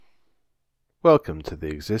Welcome to the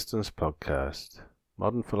Existence Podcast,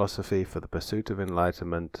 modern philosophy for the pursuit of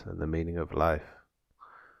enlightenment and the meaning of life.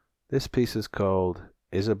 This piece is called,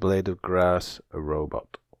 Is a Blade of Grass a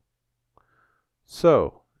Robot?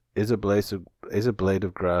 So, is a blade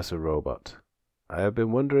of grass a robot? I have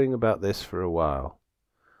been wondering about this for a while.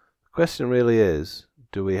 The question really is,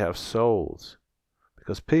 do we have souls?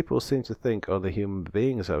 Because people seem to think only human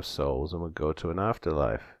beings have souls and would go to an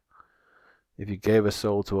afterlife. If you gave a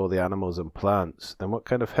soul to all the animals and plants, then what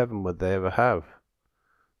kind of heaven would they ever have?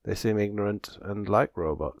 They seem ignorant and like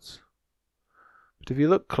robots. But if you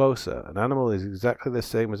look closer, an animal is exactly the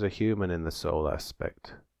same as a human in the soul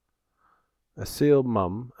aspect. A seal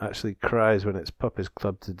mum actually cries when its pup is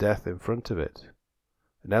clubbed to death in front of it.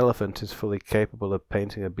 An elephant is fully capable of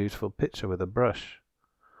painting a beautiful picture with a brush.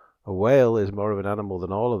 A whale is more of an animal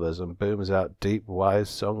than all of us and booms out deep,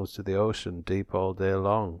 wise songs to the ocean deep all day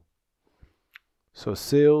long. So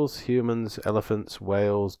seals, humans, elephants,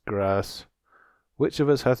 whales, grass, which of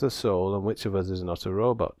us has a soul and which of us is not a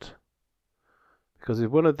robot? Because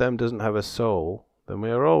if one of them doesn't have a soul, then we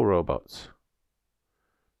are all robots.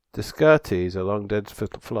 Descartes, a long-dead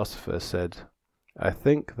philosopher, said, "I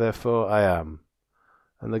think, therefore I am."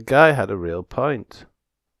 And the guy had a real point.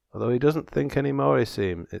 Although he doesn't think anymore, it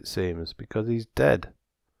seems, because he's dead.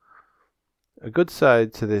 A good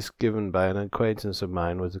side to this given by an acquaintance of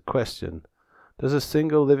mine was the question, does a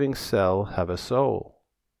single living cell have a soul?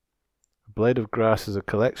 A blade of grass is a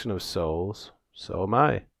collection of souls, so am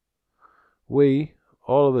I. We,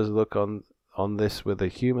 all of us, look on this with a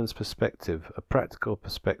human's perspective, a practical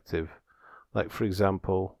perspective, like for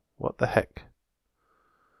example, what the heck?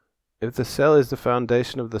 If the cell is the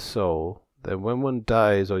foundation of the soul, then when one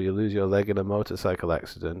dies or you lose your leg in a motorcycle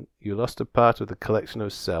accident, you lost a part of the collection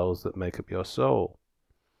of cells that make up your soul.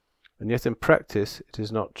 And yet in practice it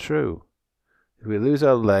is not true. If we lose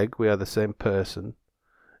our leg, we are the same person.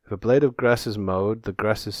 If a blade of grass is mowed, the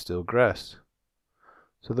grass is still grass.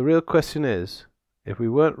 So the real question is, if we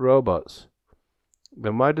weren't robots,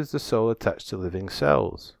 then why does the soul attach to living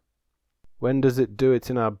cells? When does it do it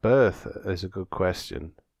in our birth is a good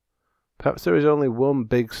question. Perhaps there is only one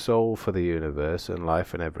big soul for the universe and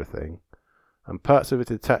life and everything, and parts of it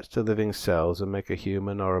attach to living cells and make a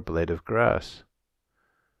human or a blade of grass.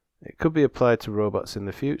 It could be applied to robots in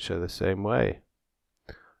the future the same way.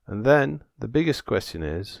 And then, the biggest question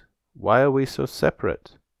is, why are we so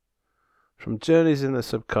separate? From Journeys in the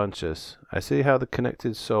Subconscious, I see how the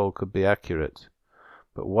connected soul could be accurate,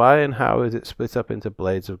 but why and how is it split up into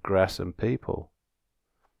blades of grass and people?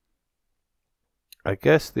 I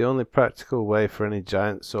guess the only practical way for any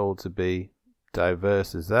giant soul to be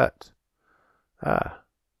diverse is that.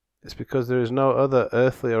 It's because there is no other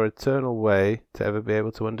earthly or eternal way to ever be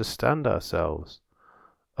able to understand ourselves,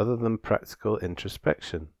 other than practical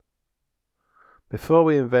introspection. Before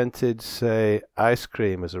we invented, say, ice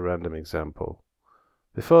cream as a random example,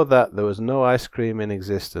 before that there was no ice cream in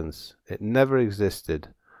existence. It never existed.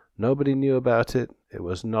 Nobody knew about it. It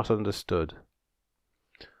was not understood.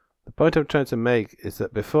 The point I'm trying to make is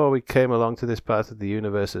that before we came along to this part of the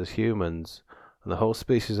universe as humans, and the whole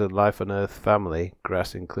species of life on Earth family,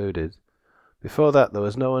 grass included, before that there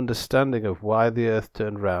was no understanding of why the Earth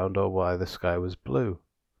turned round or why the sky was blue.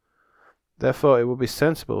 Therefore it would be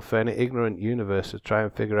sensible for any ignorant universe to try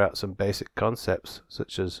and figure out some basic concepts,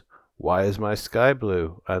 such as, why is my sky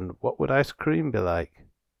blue, and what would ice cream be like?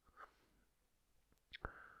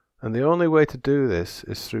 And the only way to do this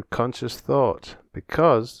is through conscious thought,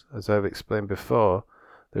 because, as I've explained before,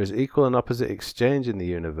 there is equal and opposite exchange in the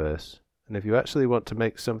universe, and if you actually want to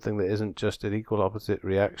make something that isn't just an equal opposite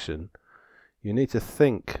reaction, you need to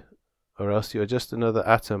think, or else you are just another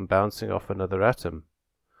atom bouncing off another atom.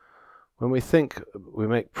 When we think, we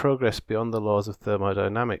make progress beyond the laws of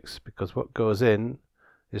thermodynamics, because what goes in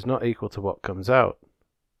is not equal to what comes out.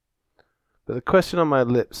 But the question on my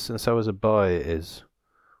lips since I was a boy is,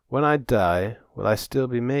 when I die, will I still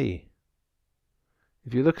be me?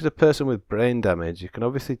 If you look at a person with brain damage, you can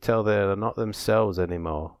obviously tell they are not themselves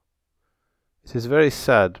anymore. It is very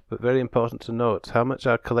sad, but very important to note how much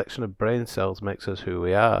our collection of brain cells makes us who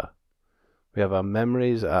we are. We have our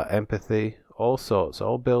memories, our empathy, all sorts,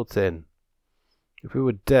 all built in. If we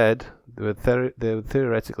were dead, they would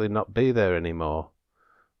theoretically not be there anymore,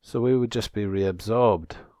 so we would just be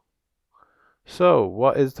reabsorbed. So,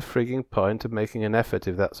 what is the frigging point of making an effort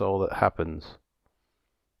if that's all that happens?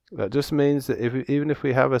 That just means that even if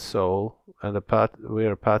we have a soul, and we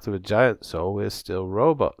are a part of a giant soul, we are still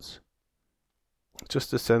robots.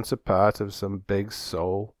 Just a sense of part of some big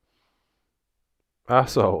soul. Our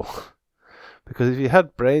soul. Because if you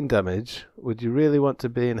had brain damage, would you really want to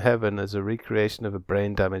be in heaven as a recreation of a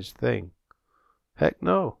brain damaged thing? Heck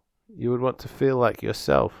no. You would want to feel like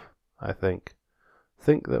yourself, I think.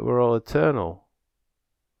 Think that we're all eternal.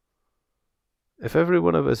 If every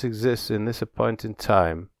one of us exists in this point in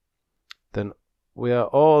time, then we are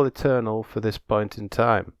all eternal for this point in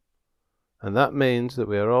time. And that means that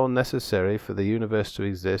we are all necessary for the universe to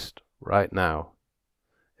exist right now.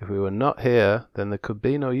 If we were not here, then there could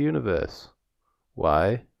be no universe.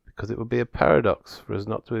 Why? Because it would be a paradox for us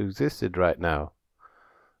not to have existed right now.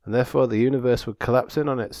 And therefore the universe would collapse in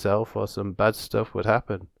on itself, or some bad stuff would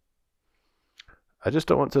happen. I just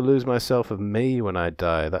don't want to lose myself of me when I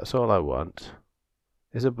die, that's all I want.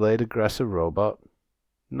 Is a blade of grass a robot?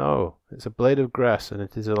 No, it's a blade of grass, and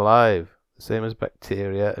it is alive, the same as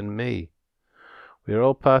bacteria and me. We are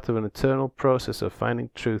all part of an eternal process of finding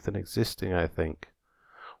truth and existing, I think.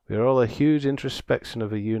 We are all a huge introspection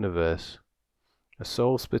of a universe, a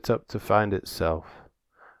soul split up to find itself.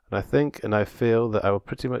 And I think and I feel that I will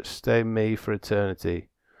pretty much stay me for eternity,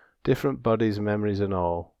 different bodies, memories and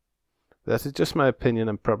all. But that is just my opinion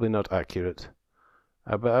and probably not accurate.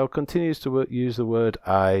 But I will continue to use the word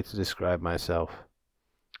I to describe myself.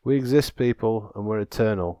 We exist, people, and we're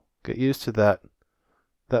eternal. Get used to that.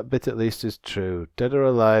 That bit at least is true. Dead or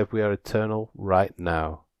alive, we are eternal right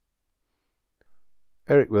now.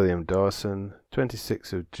 Eric William Dawson,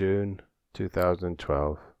 26th of June,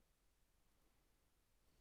 2012.